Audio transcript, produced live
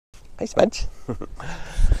Hey Smudge.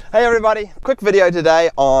 Hey everybody, quick video today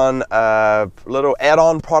on a little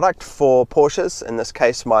add-on product for Porsches. In this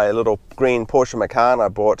case, my little green Porsche Macan. I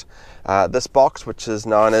bought this box, which is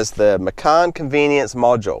known as the Macan Convenience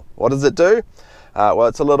Module. What does it do? Well,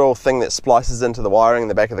 it's a little thing that splices into the wiring in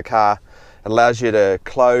the back of the car. It allows you to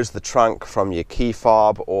close the trunk from your key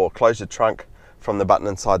fob or close your trunk from the button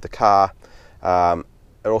inside the car.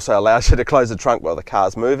 It also allows you to close the trunk while the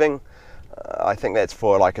car's moving. I think that's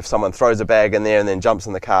for like if someone throws a bag in there and then jumps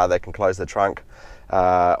in the car, they can close the trunk.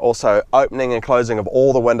 Also opening and closing of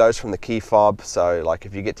all the windows from the key fob. So like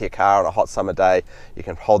if you get to your car on a hot summer day, you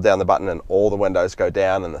can hold down the button and all the windows go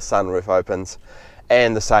down and the sunroof opens.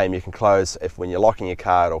 And the same, you can close, when you're locking your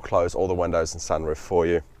car, it'll close all the windows and sunroof for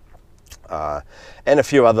you. And a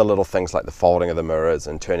few other little things like the folding of the mirrors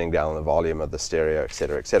and turning down the volume of the stereo,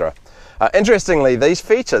 etc, etc. Interestingly, these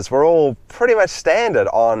features were all pretty much standard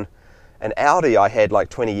on an Audi I had like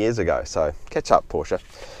 20 years ago, so catch up, Porsche.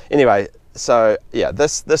 Anyway, so yeah,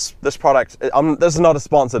 this product, this is not a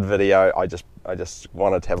sponsored video. I just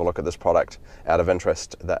wanted to have a look at this product out of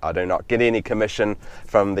interest. That I do not get any commission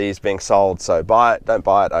from these being sold, so buy it, don't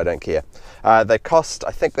buy it, I don't care. They cost,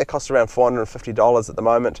 I think they cost around $450 at the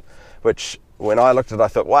moment, which when I looked at it, I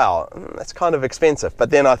thought, wow, that's kind of expensive.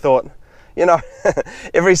 But then I thought, you know,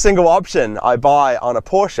 every single option I buy on a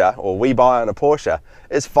Porsche, or we buy on a Porsche,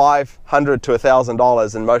 is $500 to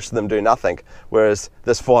 $1,000, and most of them do nothing. Whereas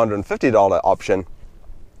this $450 option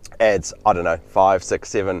adds, I don't know, 5, 6,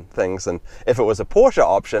 7 things. And if it was a Porsche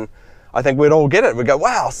option, I think we'd all get it. We'd go,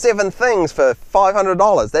 wow, 7 things for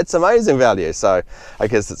 $500. That's amazing value. So I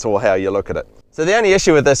guess it's all how you look at it. So the only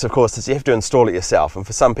issue with this, of course, is you have to install it yourself. And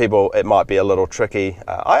for some people, it might be a little tricky.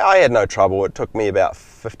 I had no trouble. It took me about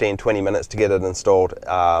 15, 20 minutes to get it installed.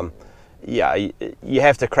 Yeah, you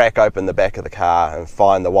have to crack open the back of the car and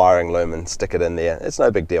find the wiring loom and stick it in there. It's no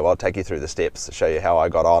big deal. I'll take you through the steps to show you how I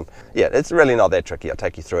got on. Yeah, it's really not that tricky. I'll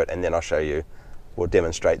take you through it and then I'll show you, we'll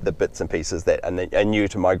demonstrate the bits and pieces that are new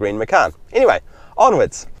to my green Macan. Anyway,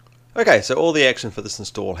 onwards. Okay, so all the action for this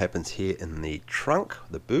install happens here in the trunk,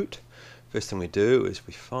 the boot. First thing we do is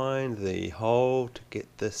we find the hole to get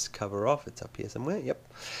this cover off. It's up here somewhere, yep.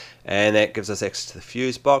 And that gives us access to the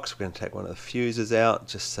fuse box. We're going to take one of the fuses out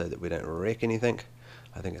just so that we don't wreck anything.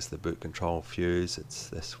 I think it's the boot control fuse. It's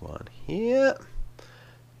this one here.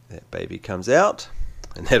 That baby comes out.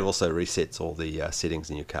 And that also resets all the settings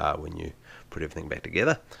in your car when you put everything back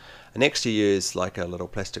together. And next you use like a little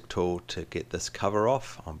plastic tool to get this cover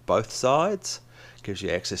off on both sides. Gives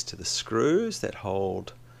you access to the screws that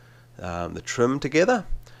hold the trim together,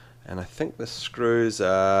 and I think the screws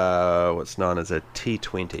are what's known as a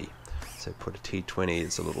T20. So put a T20,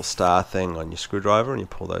 it's a little star thing on your screwdriver and you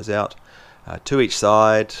pull those out, 2 each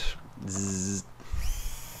side. Zzz.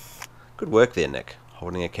 Good work there, Nick,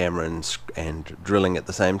 holding a camera and drilling at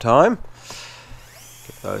the same time.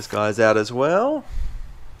 Get those guys out as well.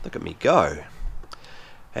 Look at me go.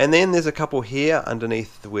 And then there's a couple here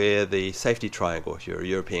underneath where the safety triangle, if you're a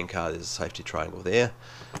European car, there's a safety triangle there.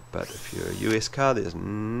 But if you're a US car, there's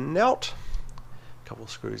not. A couple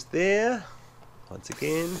screws there. Once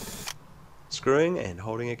again, screwing and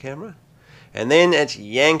holding a camera. And then it's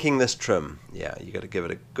yanking this trim. Yeah, you got to give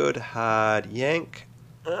it a good hard yank.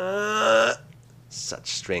 Such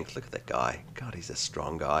strength. Look at that guy. God, he's a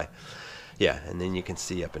strong guy. Yeah, and then you can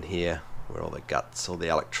see up in here where all the guts, all the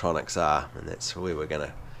electronics are, and that's where we're going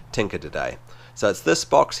to tinker today. So it's this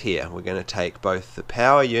box here. We're going to take both the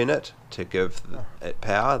power unit to give it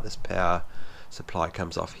power. This power supply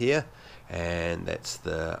comes off here, and that's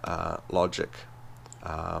the logic,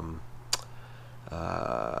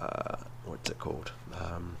 what's it called?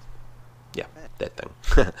 Yeah, that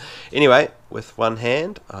thing. Anyway, with one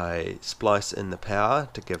hand I splice in the power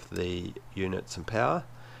to give the unit some power,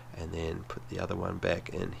 and then put the other one back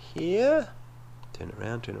in here. Turn it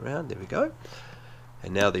around, there we go.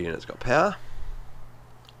 And now the unit's got power.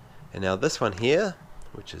 And now this one here,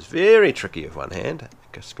 which is very tricky with one hand,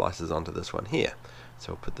 it splices onto this one here.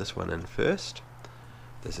 So we'll put this one in first.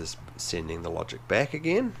 This is sending the logic back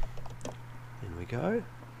again. In we go.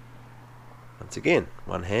 Once again,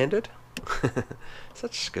 one-handed.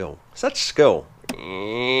 Such skill, such skill.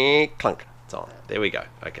 Clunk. It's on. There we go.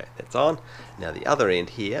 Okay, that's on. Now the other end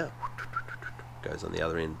here goes on the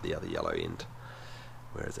other end, the other yellow end.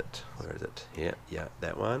 Where is it? Where is it? Here, yeah,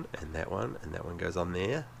 that one, and that one, and that one goes on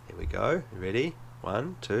there. Here we go. Ready?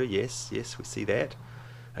 1, 2, yes, yes, we see that.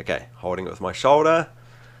 Okay, holding it with my shoulder.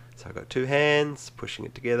 So I've got 2 hands, pushing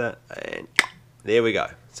it together, and there we go.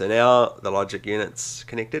 So now the logic unit's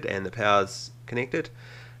connected and the power's connected.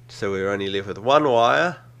 So we're only left with one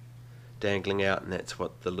wire dangling out, and that's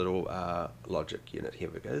what the little logic unit here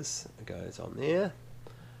goes on there.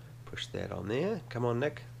 Push that on there. Come on,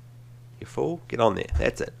 Nick. You're full. Get on there.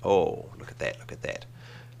 That's it. Oh, look at that. Look at that.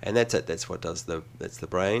 And that's it. That's what does that's the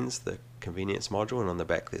brains, the convenience module. And on the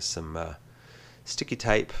back there's some sticky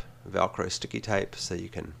tape, Velcro sticky tape, so you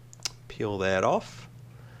can peel that off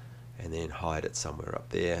and then hide it somewhere up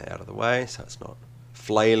there out of the way so it's not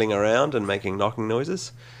flailing around and making knocking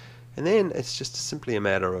noises. And then it's just simply a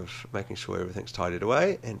matter of making sure everything's tidied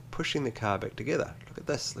away and pushing the car back together. Look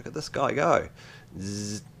at this guy go.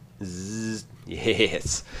 Zzz, zzz.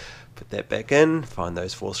 Yes. Put that back in, find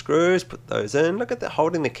those 4 screws, put those in. Look at that,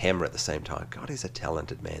 holding the camera at the same time. God, he's a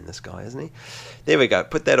talented man, this guy, isn't he? There we go.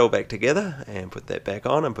 Put that all back together and put that back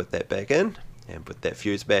on and put that back in and put that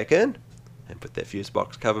fuse back in and put that fuse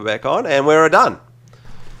box cover back on, and we're done.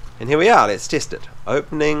 And here we are. Let's test it.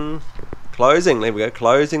 Opening, closing. There we go.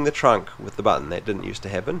 Closing the trunk with the button. That didn't used to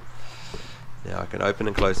happen. Now I can open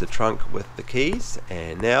and close the trunk with the keys.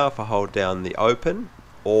 And now if I hold down the open,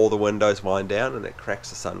 all the windows wind down and it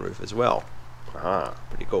cracks the sunroof as well. Ah,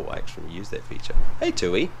 pretty cool. I actually use that feature. Hey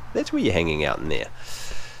Tui, that's where you're hanging out in there.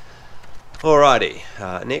 Alrighty,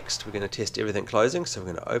 next we're going to test everything closing. So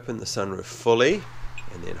we're going to open the sunroof fully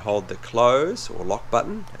and then hold the close or lock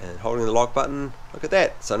button. And holding the lock button, look at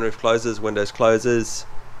that. Sunroof closes, windows closes.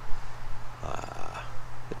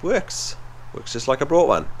 It works. Works just like I brought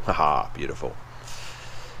one. Haha, beautiful.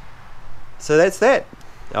 So that's that.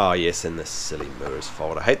 Oh yes, and the silly mirrors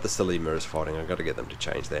fold. I hate the silly mirrors folding. I've got to get them to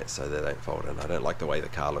change that so they don't fold in. I don't like the way the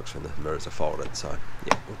car looks when the mirrors are folded. So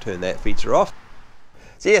yeah, we'll turn that feature off.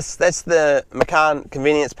 So yes, that's the Macan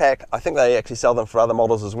convenience pack. I think they actually sell them for other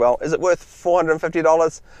models as well. Is it worth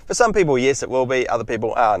 $450? For some people, yes, it will be. Other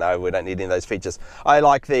people, oh no, we don't need any of those features. I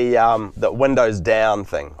like the windows down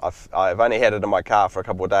thing. I've only had it in my car for a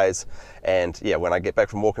couple of days, and yeah, when I get back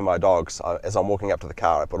from walking my dogs, as I'm walking up to the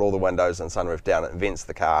car, I put all the windows and sunroof down. It vents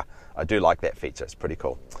the car. I do like that feature. It's pretty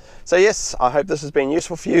cool. So yes, I hope this has been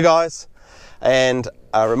useful for you guys, and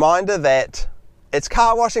a reminder that it's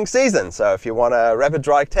car washing season, so if you want a rapid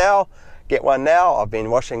dry towel, get one now. I've been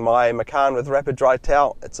washing my Macan with rapid dry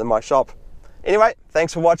towel. It's in my shop. Anyway,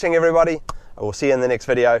 thanks for watching everybody. I will see you in the next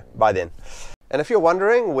video. Bye then. And if you're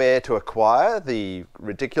wondering where to acquire the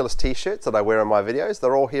ridiculous t-shirts that I wear in my videos,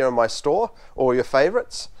 they're all here in my store, all your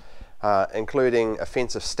favorites, including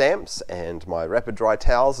offensive stamps and my rapid dry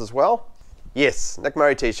towels as well. Yes, Nick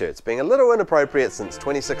Murray t-shirts, being a little inappropriate since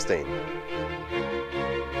 2016.